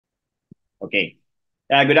Okay.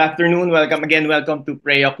 Good afternoon. Welcome again. Welcome to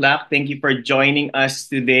Pray O'Clock. Thank you for joining us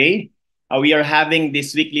today. We are having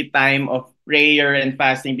this weekly time of prayer and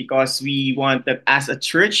fasting because we want that as a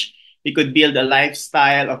church, we could build a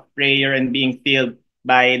lifestyle of prayer and being filled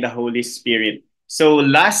by the Holy Spirit. So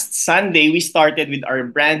last Sunday, we started with our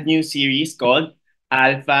brand new series called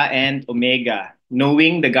Alpha and Omega,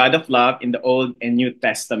 knowing the God of love in the Old and New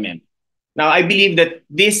Testament. Now, I believe that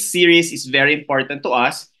this series is very important to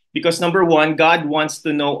us because number one, God wants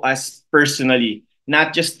to know us personally,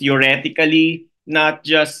 not just theoretically, not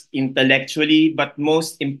just intellectually, but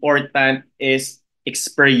most important is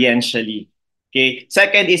experientially. Okay.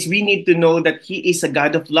 Second is we need to know that He is a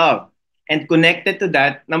God of love. And connected to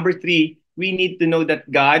that, number three, we need to know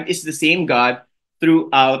that God is the same God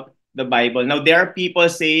throughout the Bible. Now, there are people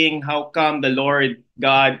saying, how come the Lord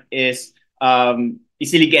God is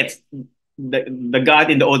easily gets the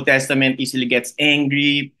God in the Old Testament easily gets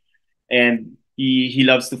angry and he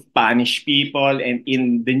loves to punish people. And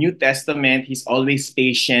in the New Testament, he's always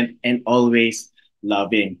patient and always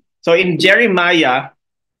loving. So in Jeremiah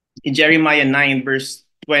 9, verse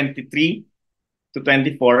 23 to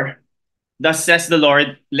 24, thus says the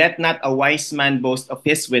Lord, let not a wise man boast of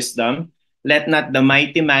his wisdom, let not the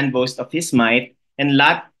mighty man boast of his might, and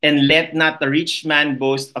let not the rich man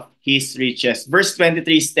boast of his riches. Verse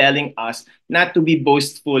 23 is telling us not to be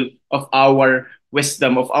boastful of our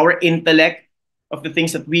wisdom, of our intellect, of the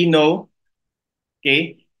things that we know.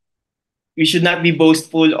 Okay? We should not be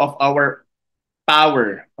boastful of our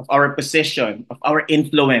power, of our position, of our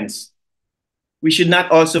influence. We should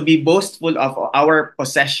not also be boastful of our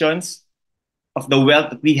possessions, of the wealth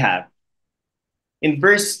that we have. In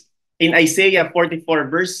Isaiah 44,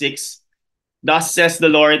 verse 6, thus says the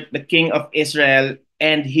Lord, the King of Israel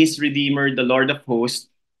and his Redeemer, the Lord of hosts,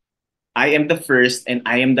 I am the first and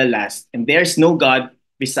I am the last, and there's no God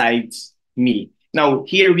besides me. Now,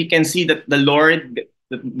 here we can see that the Lord,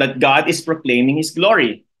 that God is proclaiming his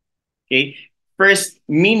glory. Okay. First,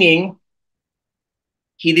 meaning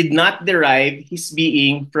he did not derive his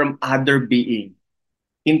being from other being.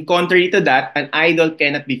 In contrary to that, an idol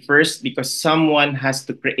cannot be first because someone has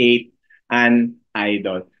to create an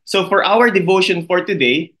idol. So for our devotion for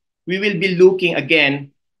today, we will be looking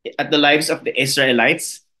again at the lives of the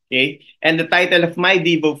Israelites. Okay. And the title of my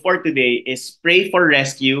devo for today is Pray for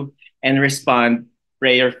Rescue and Respond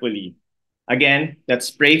Prayerfully. Again,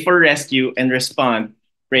 let's pray for rescue and respond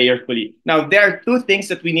prayerfully. Now, there are two things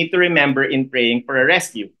that we need to remember in praying for a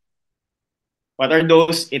rescue. What are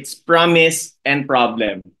those? It's promise and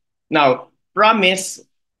problem. Now, promise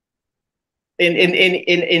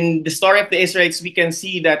in the story of the Israelites, we can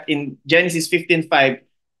see that in Genesis 15:5,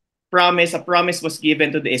 a promise was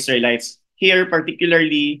given to the Israelites. Here,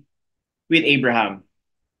 particularly with Abraham.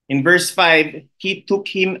 In verse 5, he took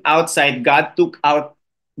him outside. God took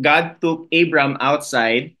Abraham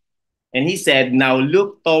outside, and he said, now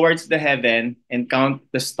look towards the heaven and count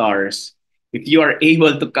the stars. If you are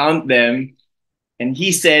able to count them, and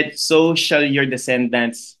he said, so shall your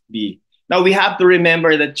descendants be. Now we have to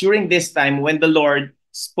remember that during this time when the Lord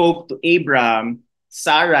spoke to Abraham,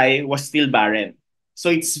 Sarai was still barren. So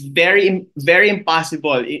it's very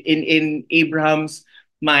impossible in Abraham's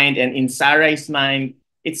mind and in Sarai's mind.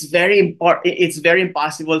 It's very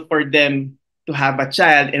impossible for them to have a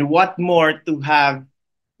child, and what more to have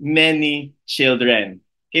many children.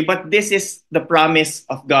 Okay, but this is the promise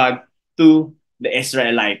of God to the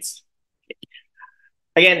Israelites.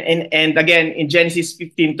 Again, and again, in Genesis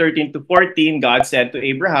 15:13 to 14, God said to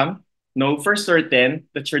Abraham, know for certain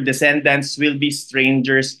that your descendants will be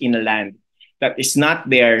strangers in a land that is not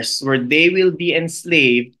theirs, where they will be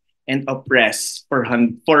enslaved and oppressed for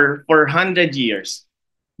 100 years.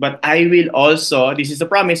 But I will also, this is a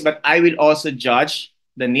promise, but I will also judge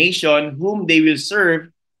the nation whom they will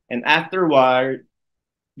serve, and afterward,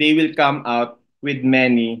 they will come out with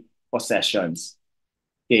many possessions.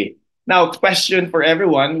 Okay. Now, question for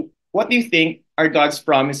everyone. What do you think are God's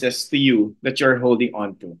promises to you that you're holding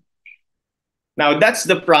on to? Now, that's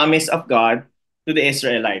the promise of God to the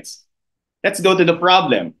Israelites. Let's go to the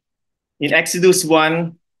problem. In Exodus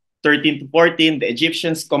 1:13 to 14, the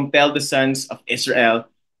Egyptians compelled the sons of Israel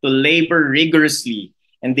to labor rigorously,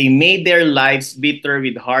 and they made their lives bitter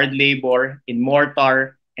with hard labor in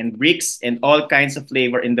mortar and bricks and all kinds of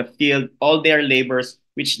labor in the field, all their labors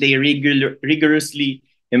which they rigorously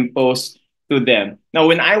imposed to them. Now,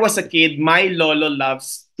 when I was a kid, my lolo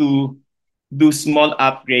loves to do small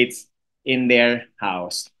upgrades in their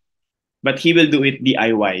house, but he will do it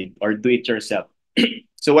DIY or do it yourself.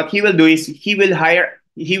 So what he will do is he will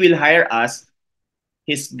hire us,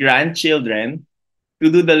 his grandchildren, to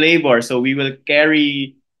do the labor. So we will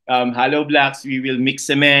carry hollow blocks. We will mix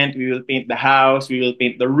cement. We will paint the house. We will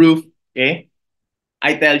paint the roof. Okay?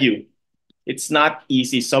 I tell you, it's not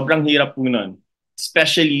easy. Sobrang hirap po nun.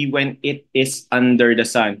 Especially when it is under the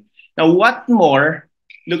sun. Now, what more,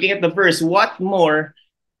 looking at the verse, what more,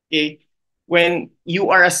 okay, when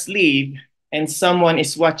you are a slave and someone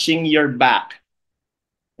is watching your back,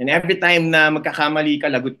 and every time na magkakamali ka,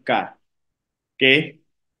 lagot ka. Okay?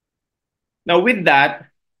 Now, with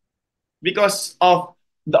that, because of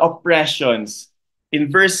the oppressions,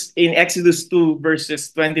 in Exodus 2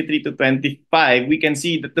 verses 23 to 25, we can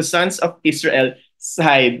see that the sons of Israel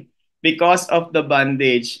sighed because of the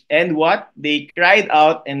bondage, and what they cried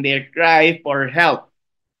out, and their cry for help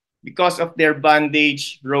because of their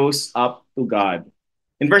bondage rose up to God.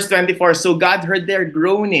 In verse 24, so God heard their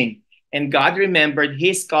groaning, and God remembered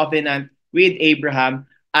his covenant with Abraham,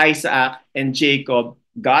 Isaac, and Jacob.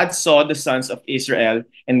 God saw the sons of Israel,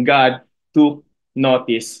 and God took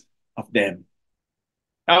notice of them.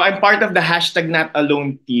 Now, I'm part of the hashtag Not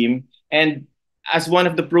Alone team, and as one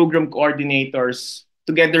of the program coordinators,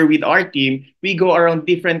 together with our team, we go around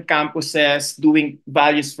different campuses doing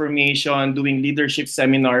values formation, doing leadership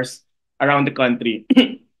seminars around the country.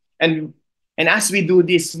 and and as we do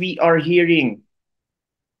this, we are hearing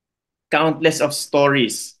countless of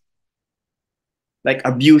stories like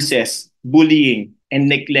abuses, bullying, and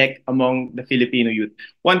neglect among the Filipino youth.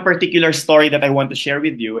 One particular story that I want to share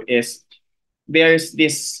with you is there's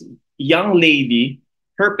this young lady,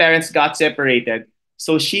 her parents got separated,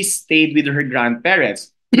 so she stayed with her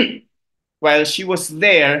grandparents. While she was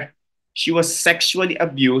there, she was sexually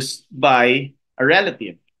abused by a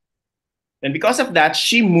relative. And because of that,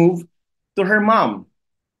 she moved to her mom.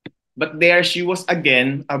 But there she was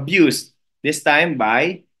again abused, this time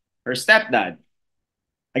by her stepdad.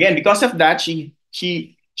 Again, because of that, she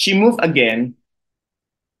moved again.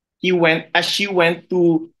 She went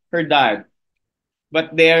to her dad.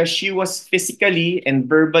 But there she was physically and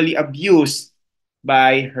verbally abused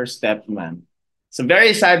by her stepmom. It's a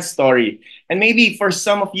very sad story. And maybe for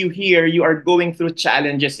some of you here, you are going through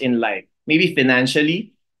challenges in life. Maybe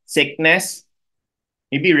financially, sickness,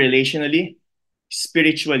 maybe relationally,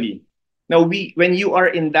 spiritually. Now, when you are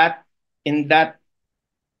in that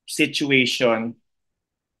situation,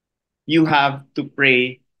 you have to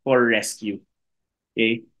pray for rescue.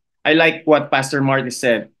 Okay? I like what Pastor Marty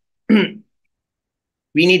said.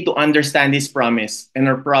 We need to understand this promise and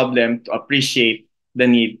our problem to appreciate the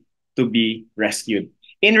need to be rescued.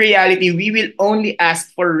 In reality, we will only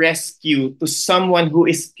ask for rescue to someone who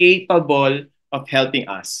is capable of helping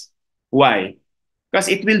us. Why? Because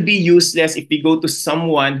it will be useless if we go to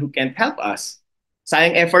someone who can't help us.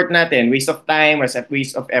 Sayang effort natin, waste of time,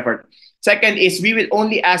 waste of effort. Second is we will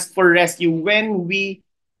only ask for rescue when we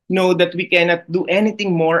know that we cannot do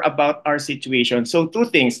anything more about our situation. So two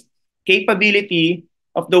things, capability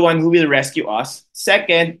of the one who will rescue us.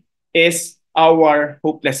 Second is our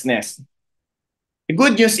hopelessness. The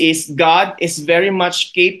good news is God is very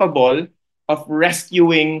much capable of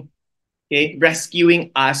rescuing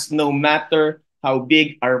us no matter how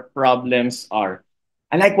big our problems are.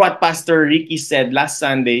 I like what Pastor Ricky said last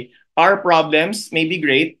Sunday. Our problems may be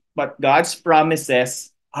great, but God's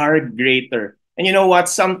promises are greater. And you know what?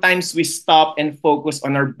 Sometimes we stop and focus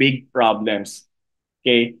on our big problems.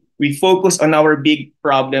 Okay? We focus on our big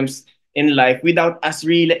problems in life without us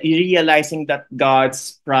realizing that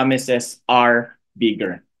God's promises are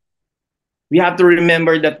bigger. We have to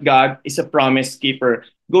remember that God is a promise keeper.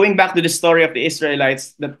 Going back to the story of the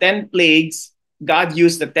Israelites, the 10 plagues, God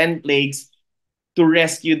used the 10 plagues to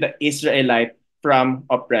rescue the Israelite from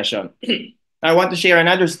oppression. I want to share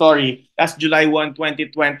another story. Last July 1,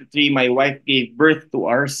 2023, my wife gave birth to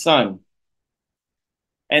our son.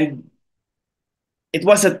 And it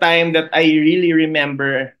was a time that I really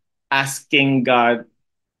remember asking God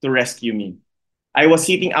to rescue me. I was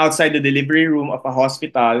sitting outside the delivery room of a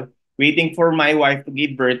hospital waiting for my wife to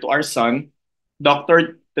give birth to our son.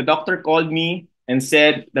 The doctor called me and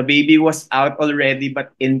said the baby was out already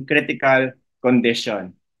but in critical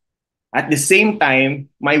condition. At the same time,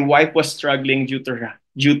 my wife was struggling due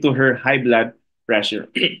to her high blood pressure.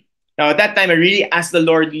 Now at that time, I really asked the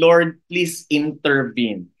Lord, Lord, please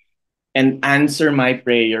intervene and answer my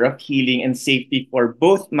prayer of healing and safety for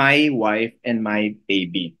both my wife and my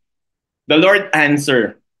baby. The Lord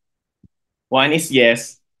answered. One is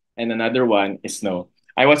yes, and another one is no.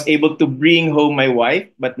 I was able to bring home my wife,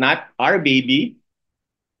 but not our baby.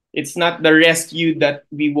 It's not the rescue that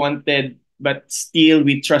we wanted, but still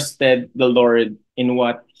we trusted the Lord in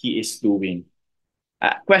what He is doing.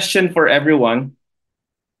 Question for everyone.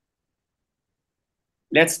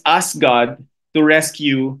 Let's ask God to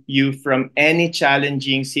rescue you from any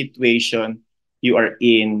challenging situation you are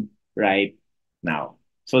in right now.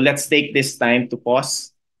 So let's take this time to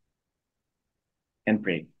pause and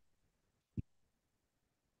pray.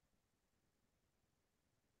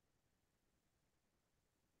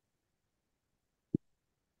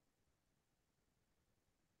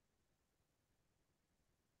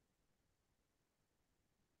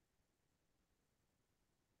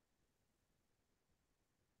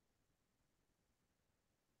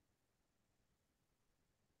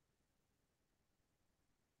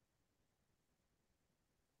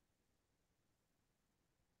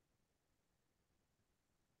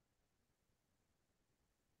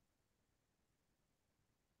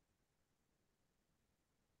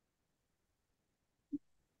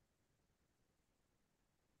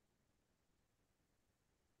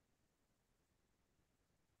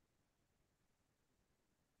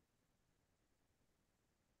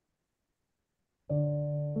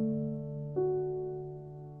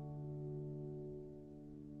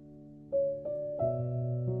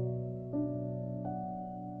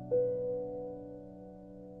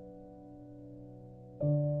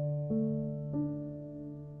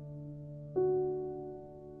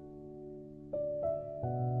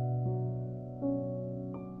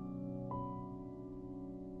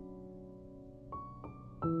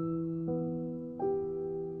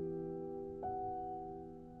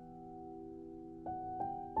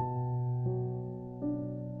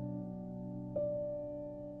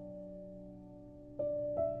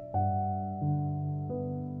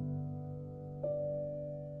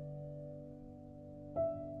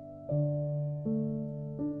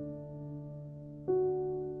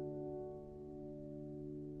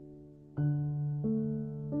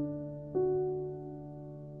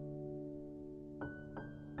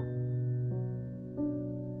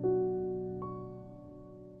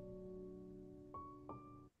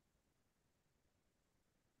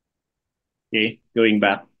 Okay, going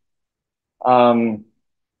back. Um,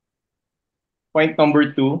 point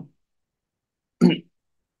number two.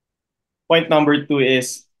 Point number two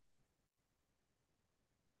is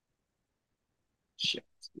shit,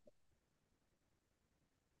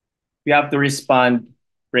 we have to respond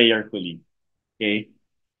prayerfully. Okay.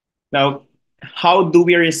 Now, how do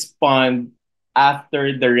we respond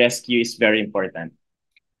after the rescue is very important.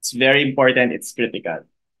 It's very important. It's critical.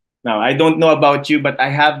 Now, I don't know about you, but I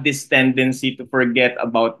have this tendency to forget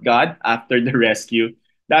about God after the rescue.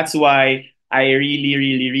 That's why I really,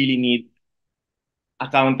 really, really need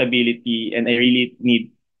accountability and I really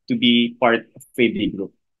need to be part of a big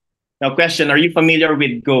group. Now, question, are you familiar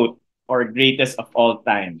with GOAT or greatest of all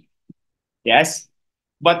time? Yes?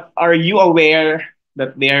 But are you aware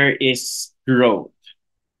that there is growth?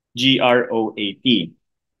 GROAT.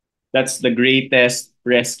 That's the greatest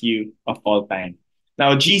rescue of all time.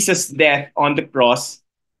 Now, Jesus' death on the cross,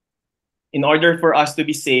 in order for us to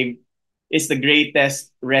be saved, is the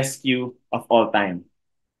greatest rescue of all time.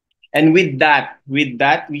 And with that,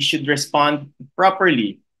 we should respond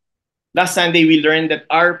properly. Last Sunday, we learned that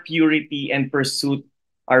our purity and pursuit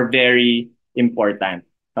are very important.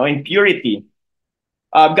 Now, in purity,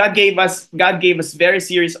 God gave us very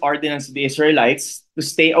serious ordinance to the Israelites to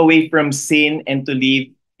stay away from sin and to live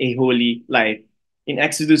a holy life. In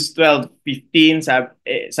Exodus 12:15,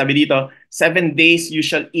 sabi dito, 7 days you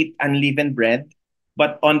shall eat unleavened bread,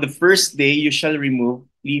 but on the first day you shall remove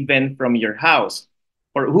leaven from your house.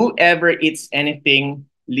 For whoever eats anything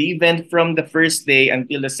leavened from the first day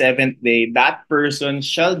until the seventh day, that person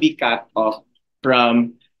shall be cut off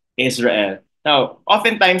from Israel. Now,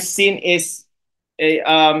 oftentimes sin is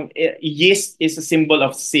yeast is a symbol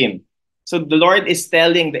of sin. So the Lord is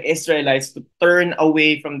telling the Israelites to turn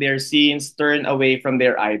away from their sins, turn away from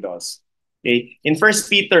their idols. Okay. In First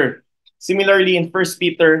Peter, similarly in First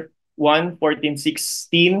Peter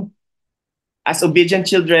 1:14-16, as obedient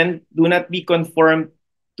children, do not be conformed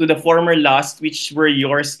to the former lusts which were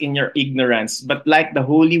yours in your ignorance, but like the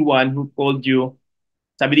Holy One who called you,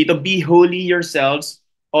 sabi dito, be holy yourselves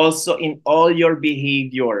also in all your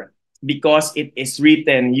behavior, because it is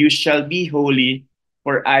written, you shall be holy,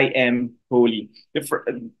 for I am holy.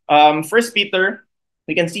 First Peter,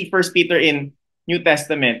 we can see First Peter in New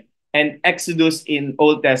Testament and Exodus in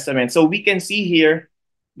Old Testament. So we can see here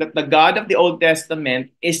that the God of the Old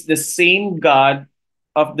Testament is the same God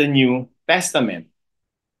of the New Testament.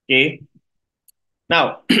 Okay?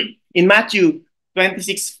 Now, in Matthew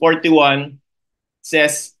 26:41,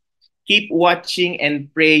 says, keep watching and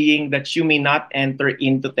praying that you may not enter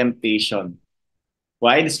into temptation.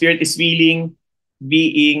 Why? The spirit is willing,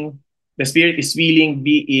 being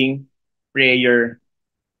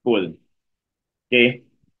prayerful. Okay?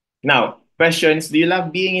 Now, Question is, do you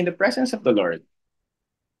love being in the presence of the Lord?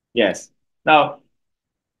 Yes. Now,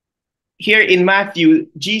 here in Matthew,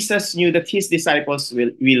 Jesus knew that his disciples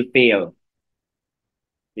will fail.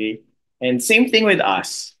 Okay? And same thing with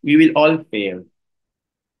us. We will all fail.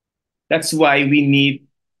 That's why we need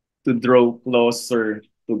to draw closer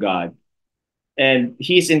to God. And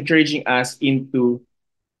He's encouraging us into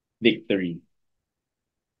victory.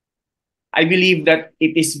 I believe that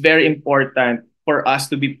it is very important for us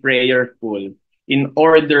to be prayerful in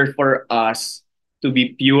order for us to be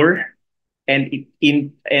pure and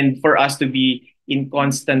for us to be in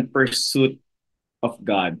constant pursuit of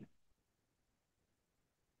God.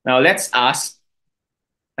 Now let's ask,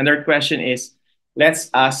 another question is, let's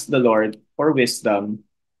ask the Lord for wisdom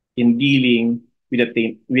in dealing with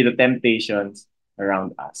with the temptations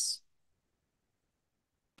around us.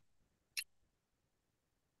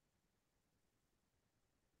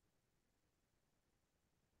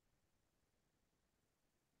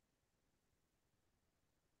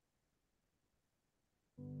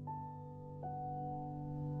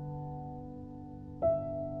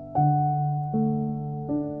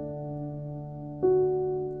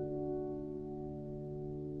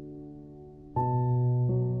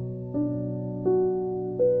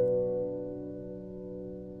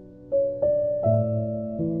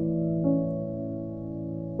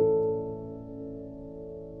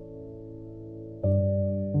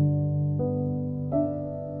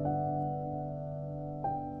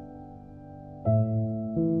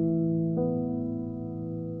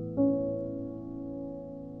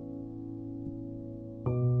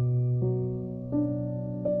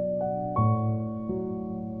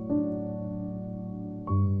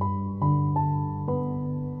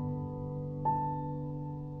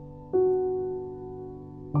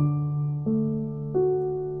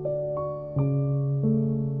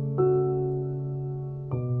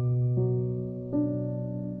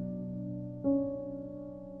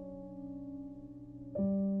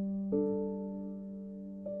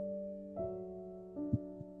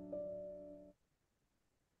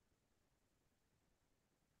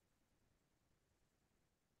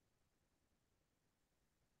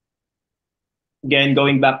 Again,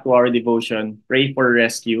 going back to our devotion, pray for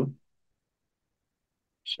rescue.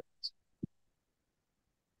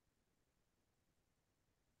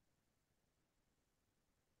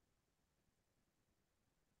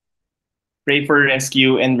 Pray for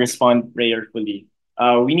rescue and respond prayerfully.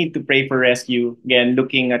 We need to pray for rescue, again,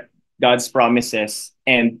 looking at God's promises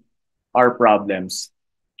and our problems.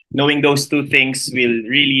 Knowing those two things will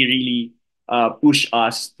really, really push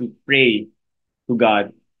us to pray to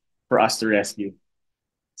God for us to rescue.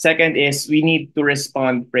 Second is we need to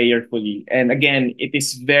respond prayerfully. And again, it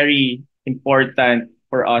is very important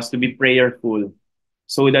for us to be prayerful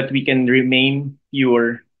so that we can remain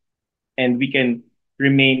pure and we can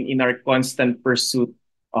remain in our constant pursuit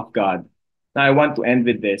of God. Now, I want to end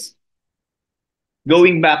with this.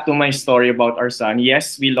 Going back to my story about our son,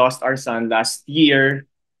 yes, we lost our son last year,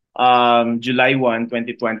 July 1,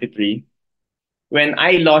 2023. When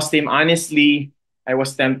I lost him, honestly, I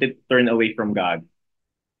was tempted to turn away from God.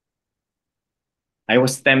 I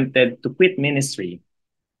was tempted to quit ministry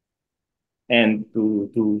and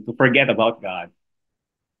to forget about God.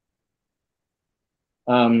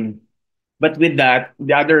 Um, but with that,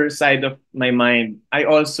 the other side of my mind, I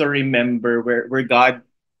also remember where God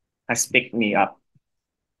has picked me up.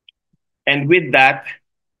 And with that,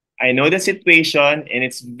 I know the situation and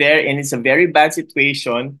it's a very bad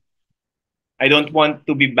situation. I don't want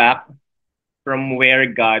to be back from where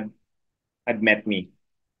God had met me.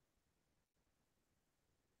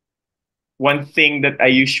 One thing that I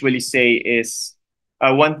usually say is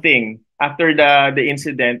one thing after the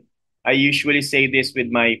incident, I usually say this with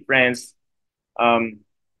my friends. Um,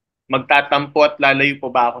 Magtatampo at lalayo pa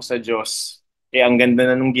ba ako sa Diyos? Eh, ang ganda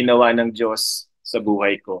na nung ginawa ng Diyos sa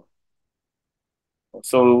buhay ko.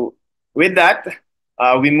 So, with that,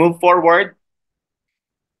 we move forward.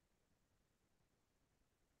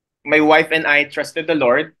 My wife and I trusted the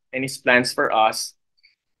Lord and His plans for us.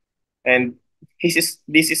 And this is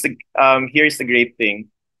the here's the great thing.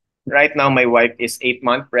 Right now, my wife is 8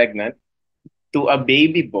 months pregnant to a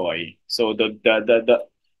baby boy. So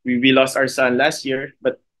we lost our son last year,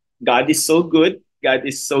 but God is so good. God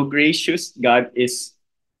is so gracious. God is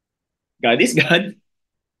God.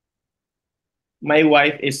 My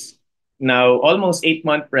wife is now almost 8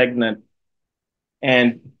 months pregnant,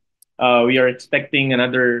 and we are expecting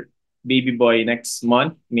another baby boy next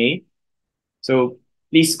month, May. So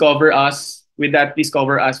please cover us with that. Please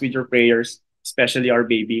cover us with your prayers, especially our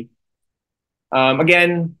baby.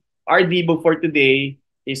 Again, our Debo for today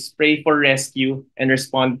is pray for rescue and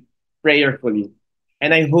respond prayerfully.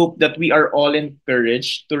 And I hope that we are all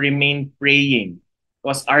encouraged to remain praying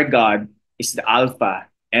because our God is the Alpha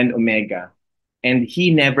and Omega, and He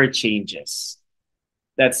never changes.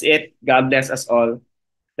 That's it. God bless us all.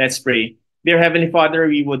 Let's pray. Dear Heavenly Father,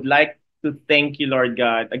 we would like to thank you, Lord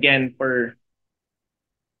God, again for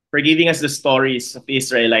giving us the stories of the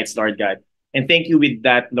Israelites, Lord God. And thank you with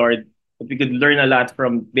that, Lord, that we could learn a lot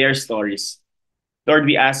from their stories. Lord,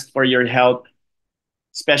 we ask for your help,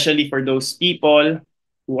 especially for those people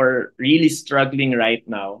who are really struggling right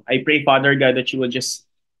now. I pray, Father God, that you will just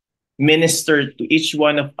minister to each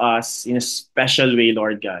one of us in a special way,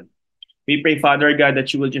 Lord God. We pray, Father God,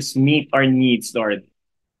 that you will just meet our needs, Lord.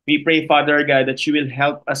 We pray, Father God, that you will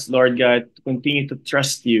help us, Lord God, to continue to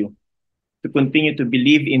trust you, to continue to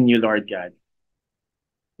believe in you, Lord God.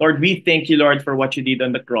 Lord, we thank you, Lord, for what you did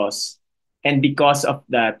on the cross. And because of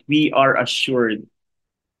that, we are assured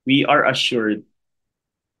the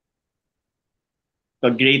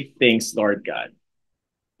great things, Lord God.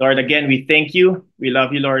 Lord, again, we thank you. We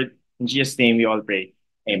love you, Lord. In Jesus' name, we all pray.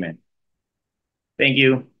 Amen. Thank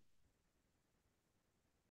you.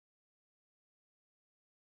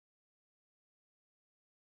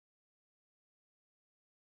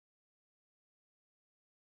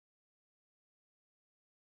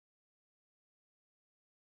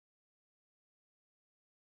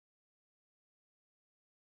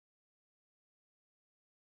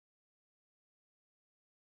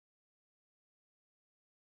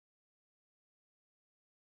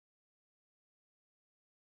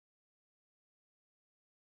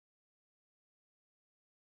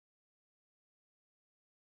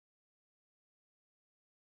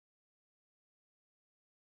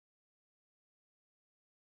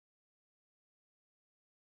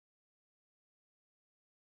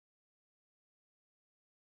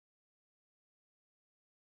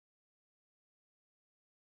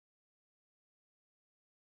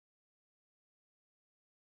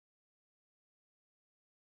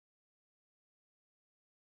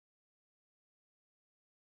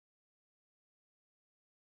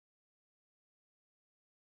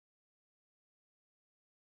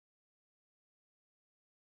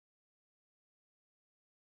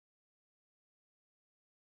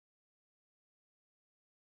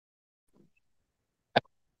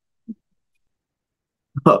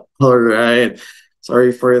 All right.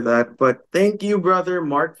 Sorry for that. But thank you, Brother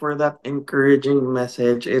Mark, for that encouraging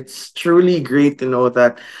message. It's truly great to know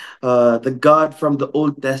that the God from the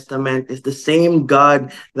Old Testament is the same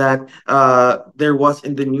God that there was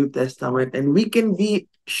in the New Testament. And we can be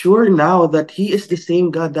sure now that He is the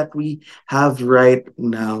same God that we have right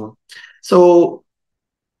now. So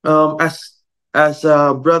as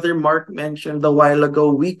brother Mark mentioned a while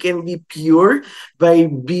ago, we can be pure by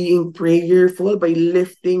being prayerful, by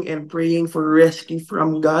lifting and praying for rescue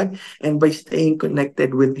from God, and by staying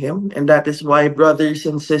connected with Him. And that is why, brothers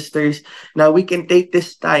and sisters, now we can take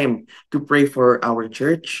this time to pray for our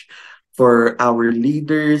church, for our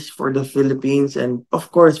leaders, for the Philippines, and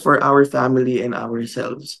of course for our family and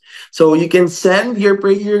ourselves. So you can send your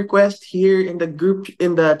prayer request here in the group,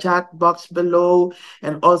 in the chat box below.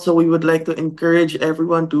 And also, we would like to encourage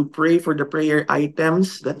everyone to pray for the prayer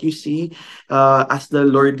items that you see as the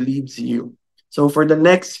Lord leads you. So, for the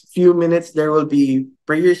next few minutes, there will be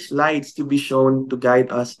prayer slides to be shown to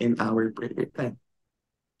guide us in our prayer time.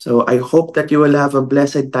 So, I hope that you will have a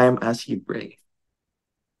blessed time as you pray.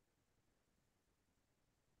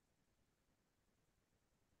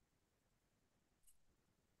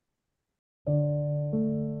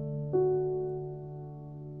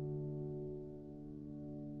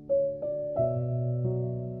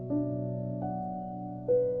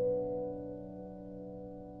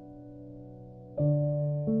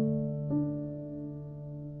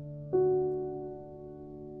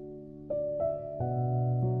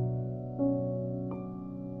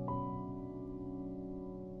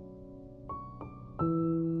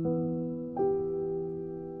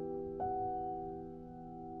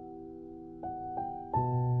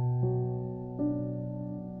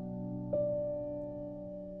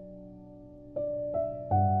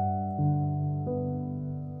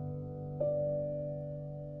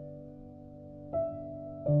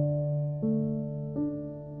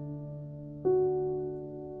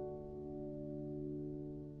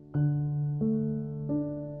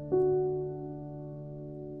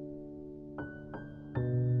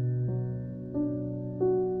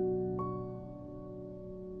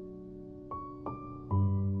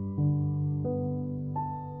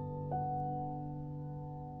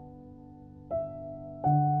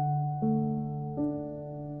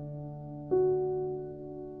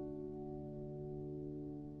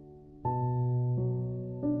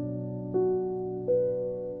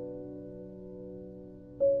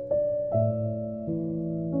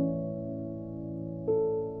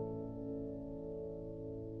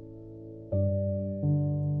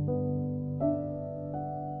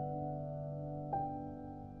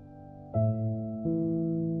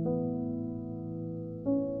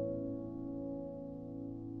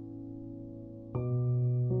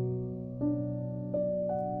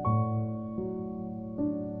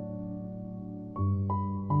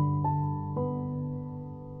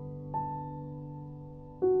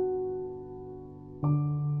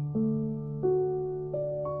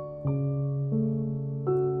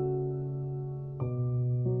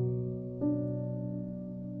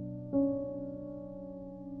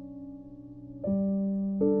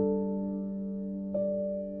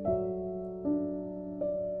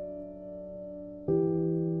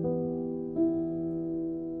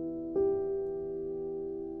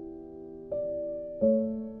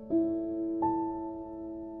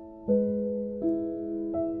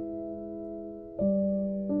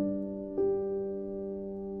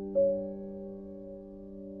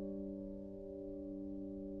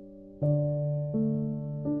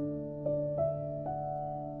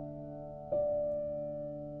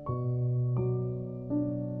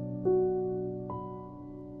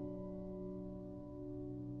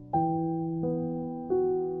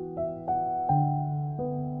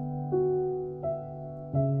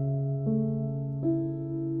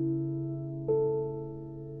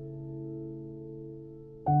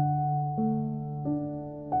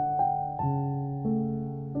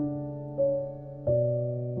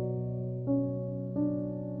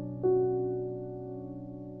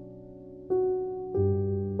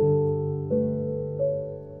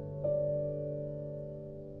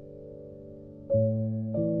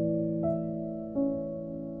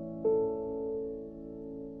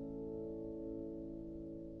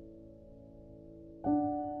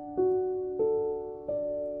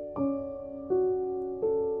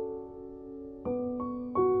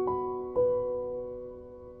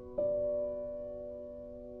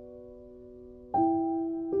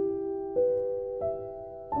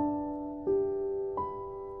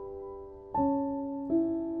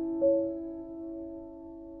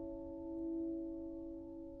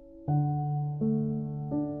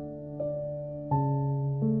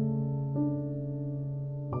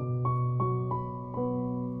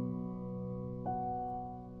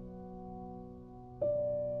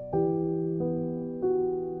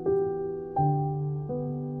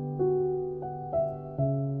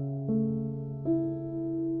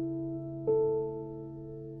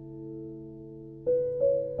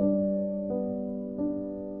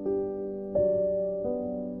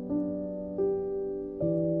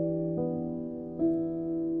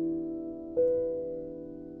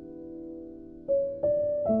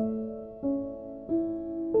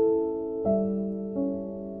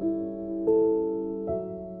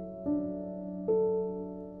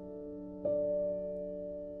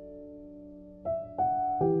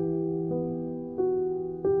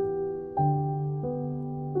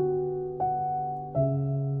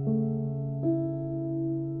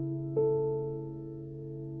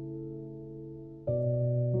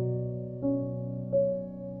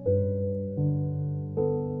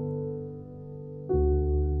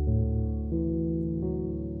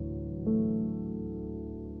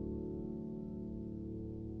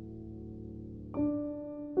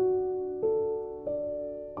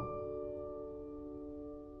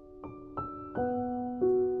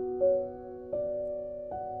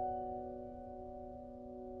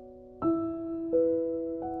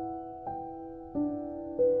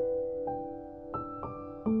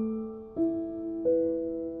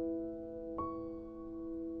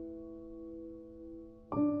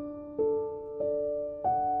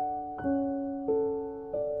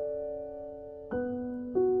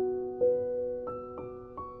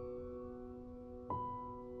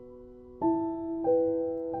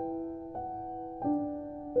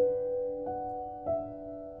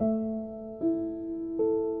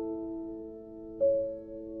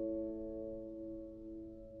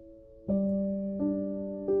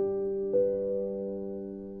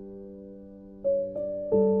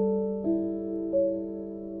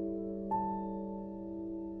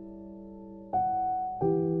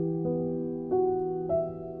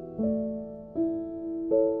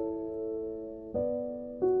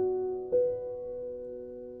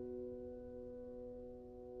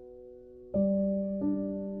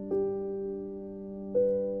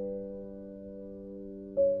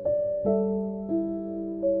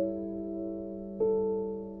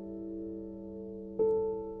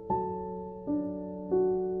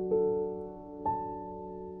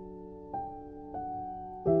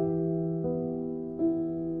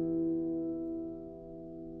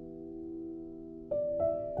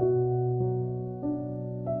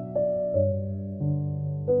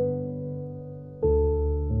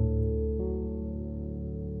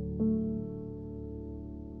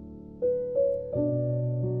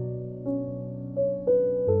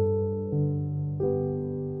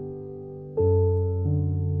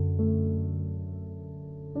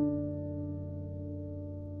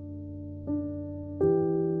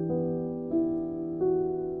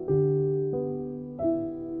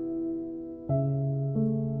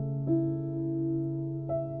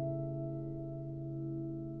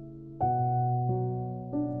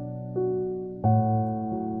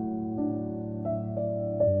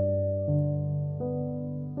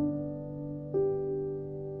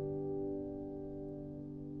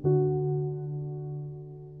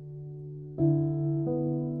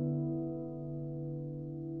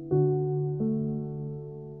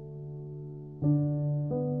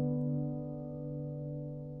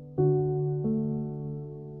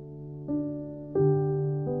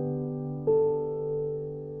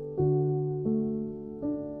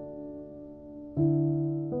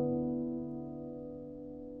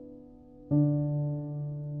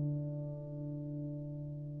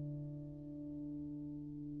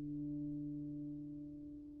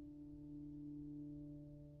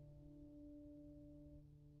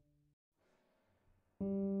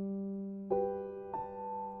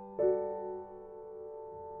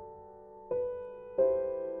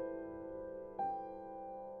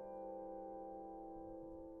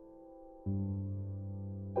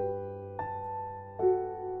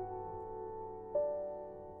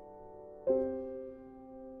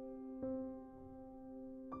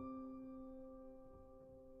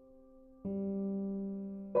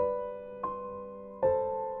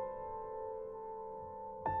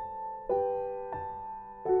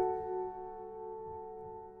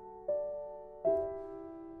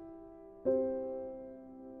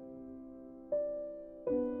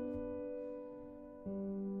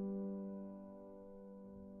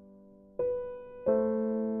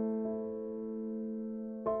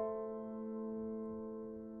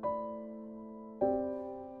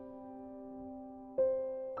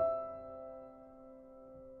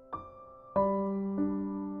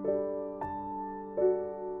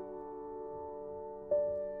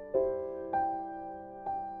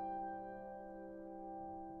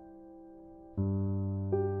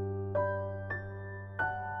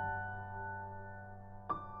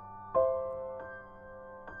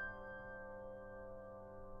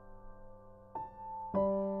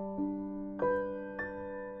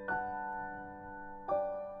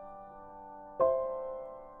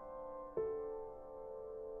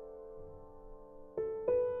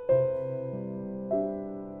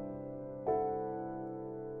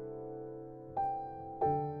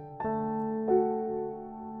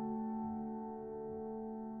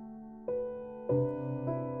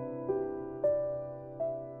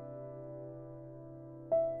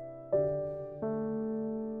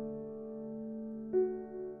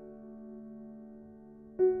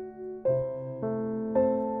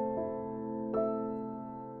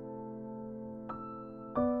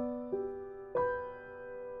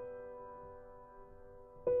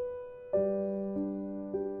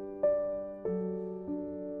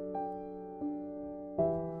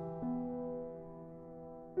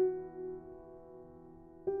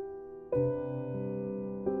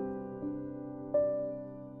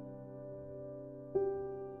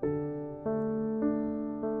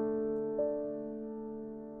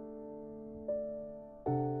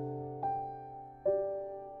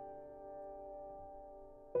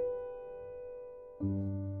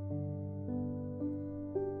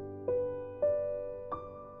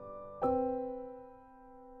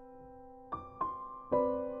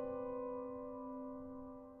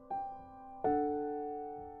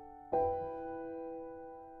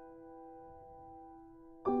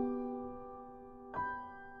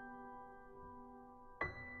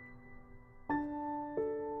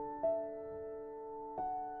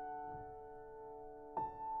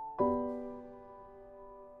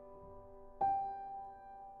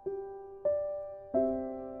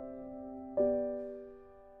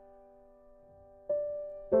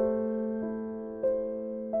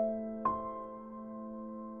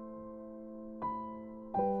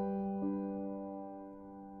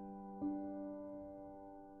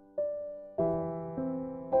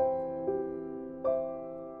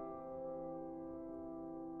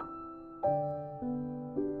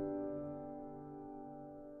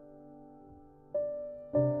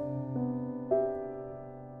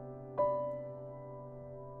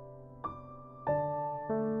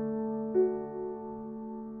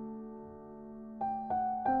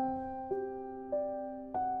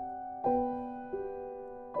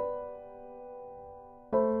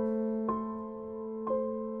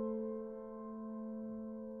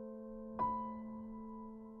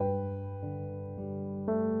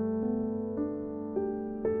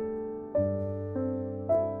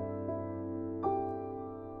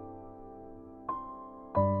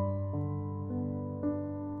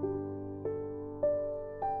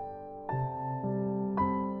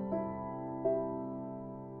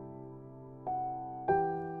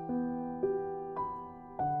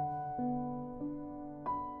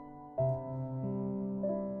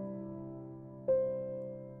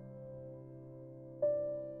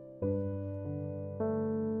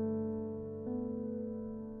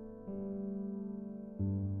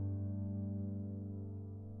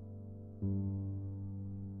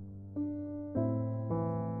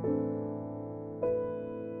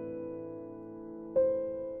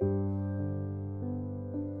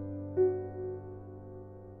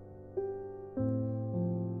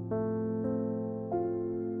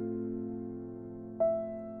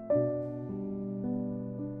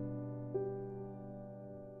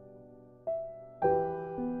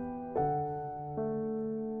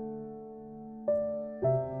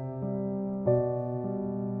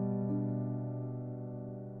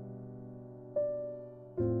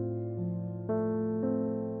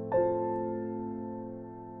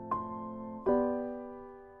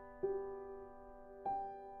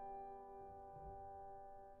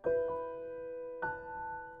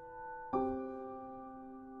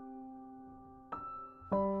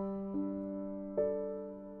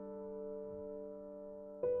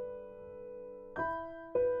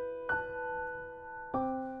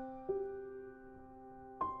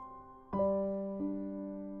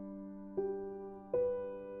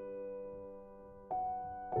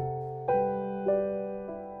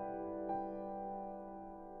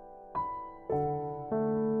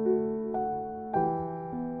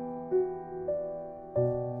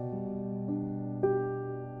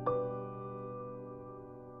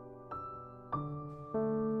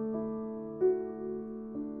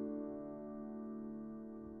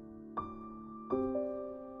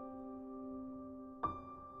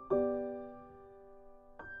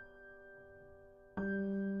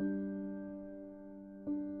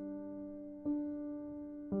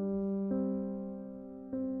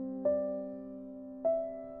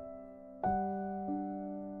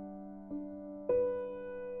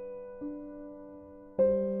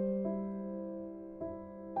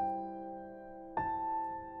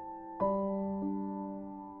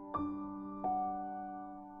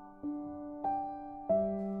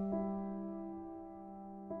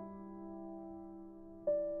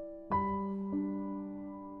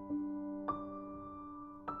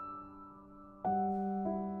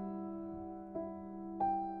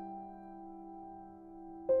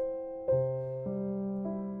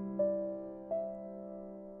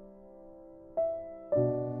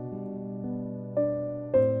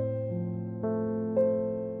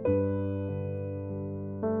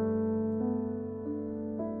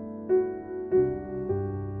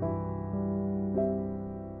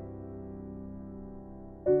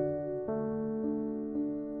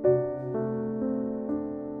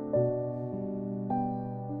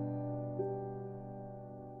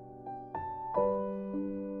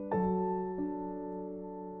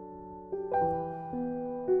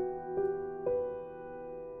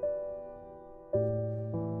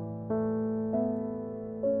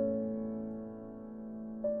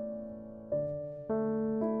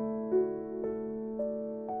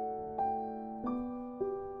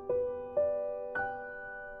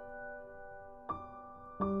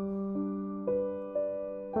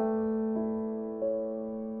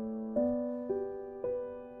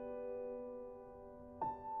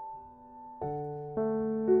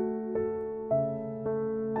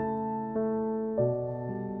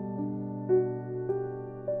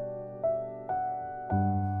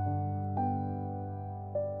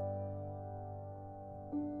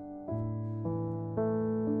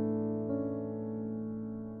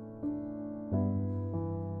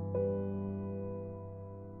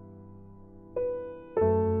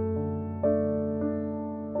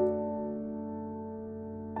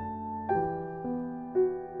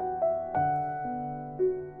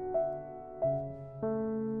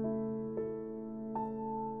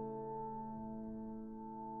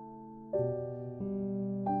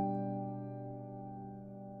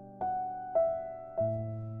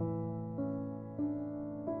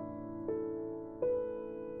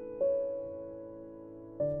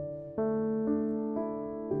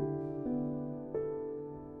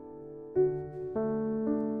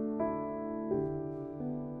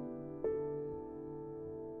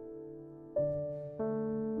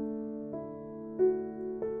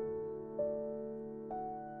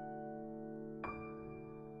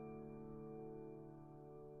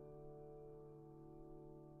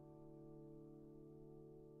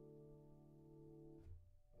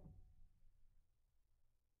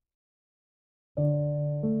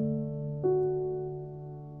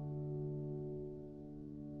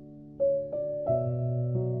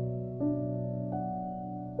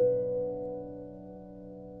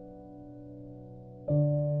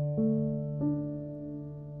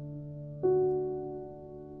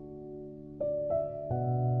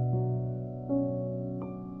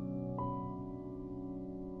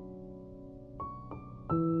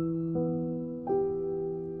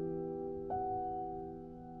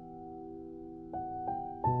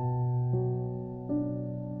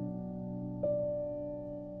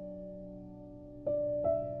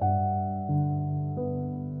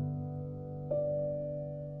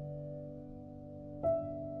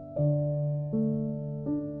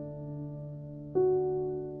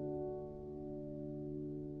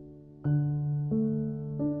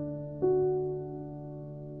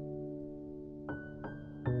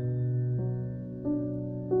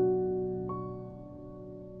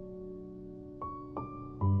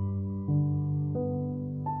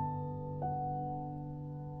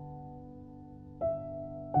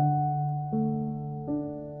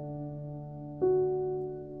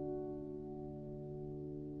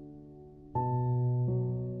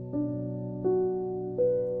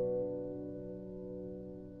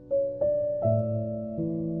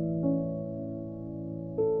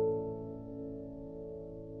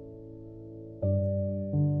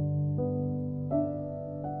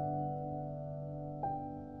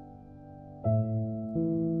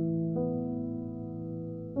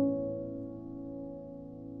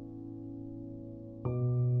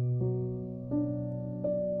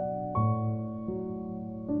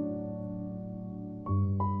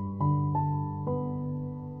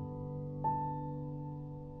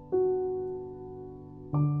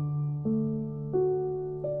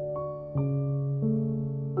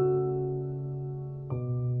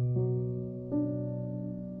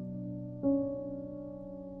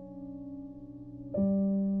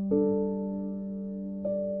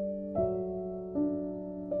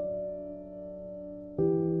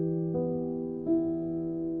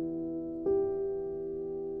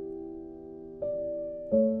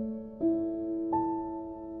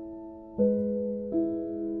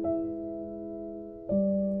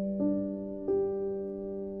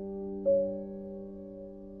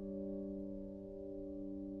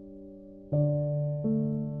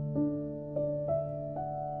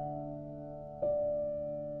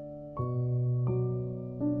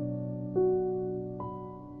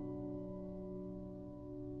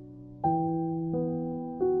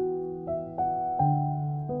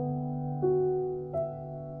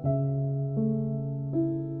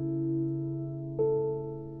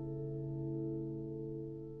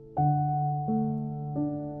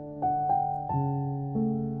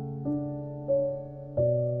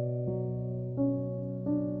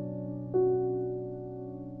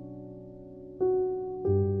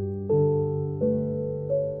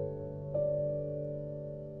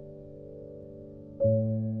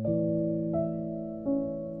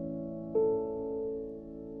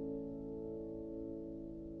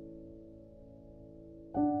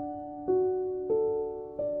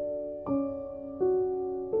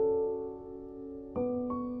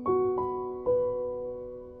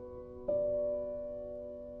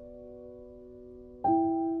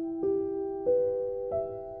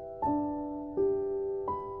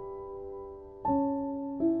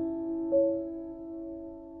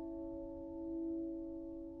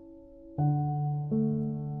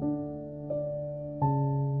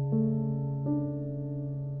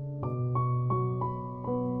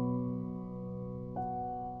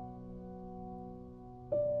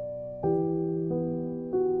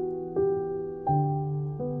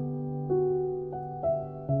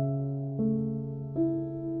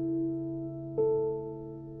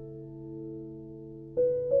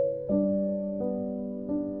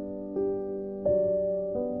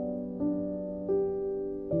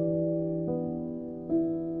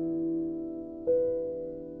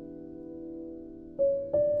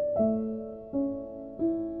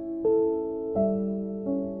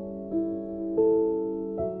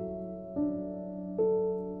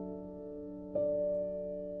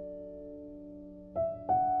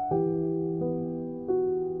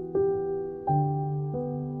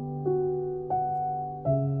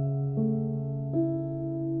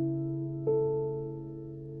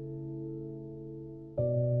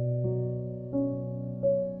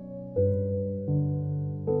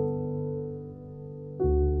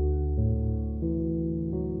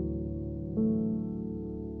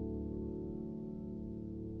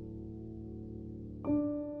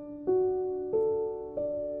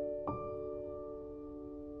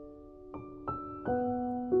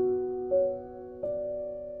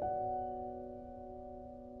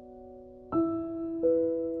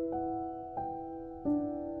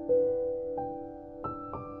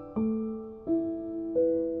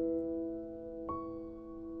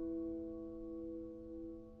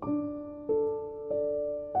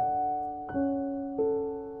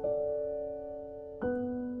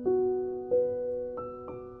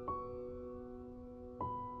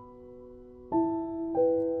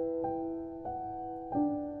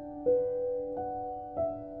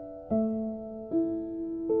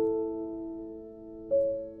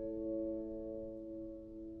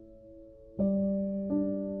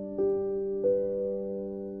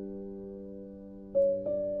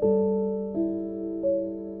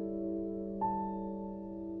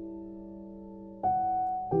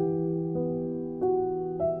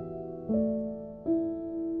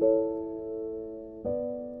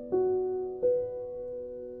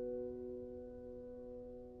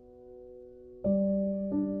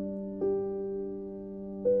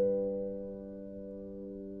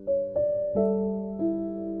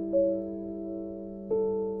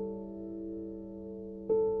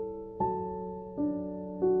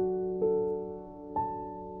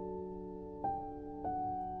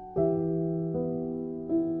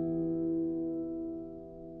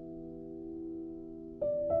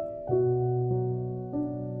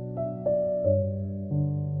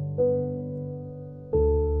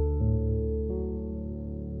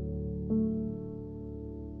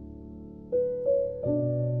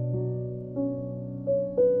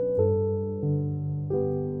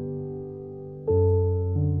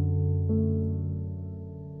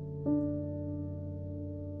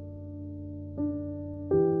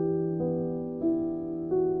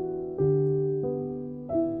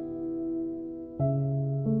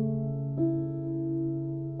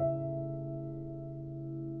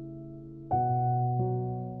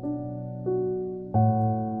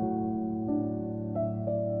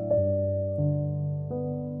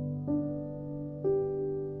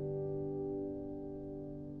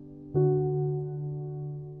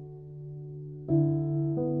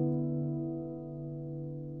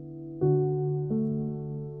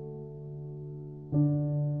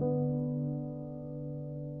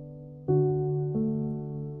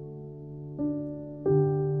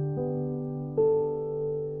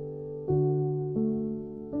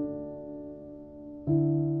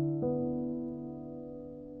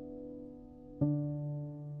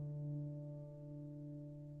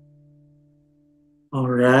 All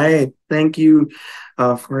right. Thank you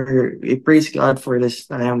we praise God for this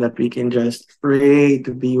time that we can just pray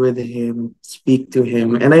to be with Him, speak to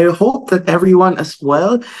Him. And I hope that everyone as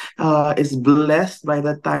well is blessed by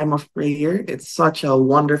the time of prayer. It's such a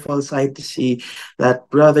wonderful sight to see that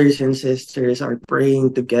brothers and sisters are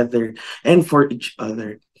praying together and for each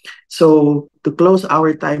other. So, to close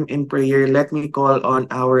our time in prayer, let me call on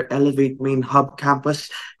our Elevate Main Hub Campus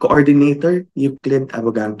Coordinator, Euclid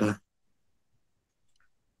Aboganta.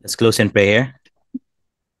 Let's close in prayer.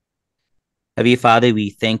 Heavenly Father, we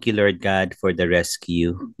thank you, Lord God, for the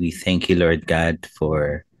rescue. We thank you, Lord God,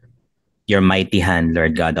 for your mighty hand,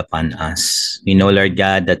 Lord God, upon us. We know, Lord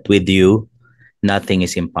God, that with you, nothing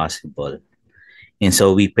is impossible. And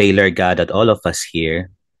so we pray, Lord God, that all of us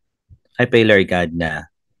here, I pray, Lord God, na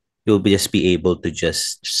we'll just be able to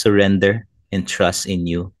just surrender and trust in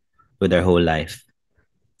you with our whole life.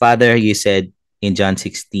 Father, you said in John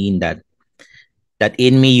 16 that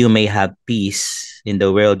in me you may have peace. In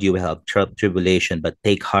the world you will have tribulation, but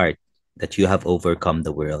take heart that you have overcome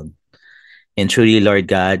the world. And truly, Lord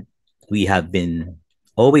God, we have been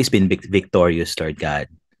always been victorious, Lord God.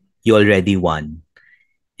 You already won.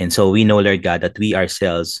 And so we know, Lord God, that we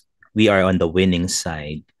ourselves, we are on the winning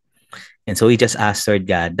side. And so we just ask, Lord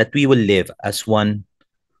God, that we will live as one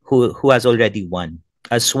who has already won,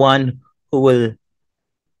 as one who will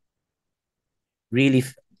really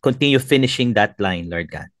continue finishing that line,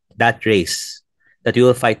 Lord God, that race, that we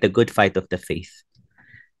will fight the good fight of the faith.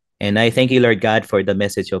 And I thank you, Lord God, for the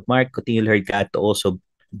message of Mark. Continue, Lord God, to also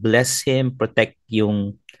bless him, protect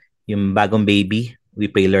yung bagong baby. We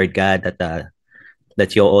pray, Lord God,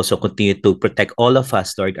 that you also continue to protect all of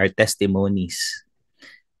us, Lord, our testimonies,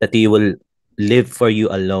 that we will live for you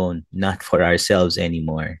alone, not for ourselves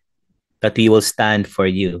anymore, that we will stand for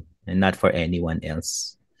you and not for anyone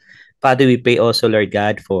else. Father, we pray also, Lord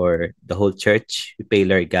God, for the whole church. We pray,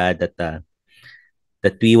 Lord God,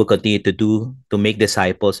 that we will continue to make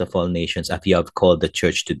disciples of all nations as you have called the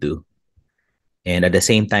church to do. And at the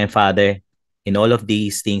same time, Father, in all of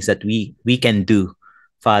these things that we can do,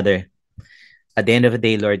 Father, at the end of the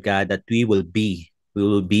day, Lord God, that we will be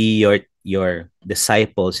your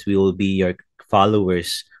disciples, we will be your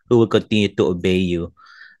followers who will continue to obey you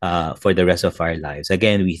for the rest of our lives.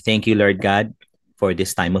 Again, we thank you, Lord God, for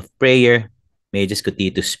this time of prayer. May you just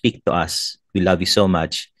continue to speak to us. We love you so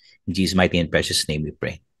much. In Jesus' mighty and precious name we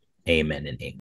pray. Amen and amen.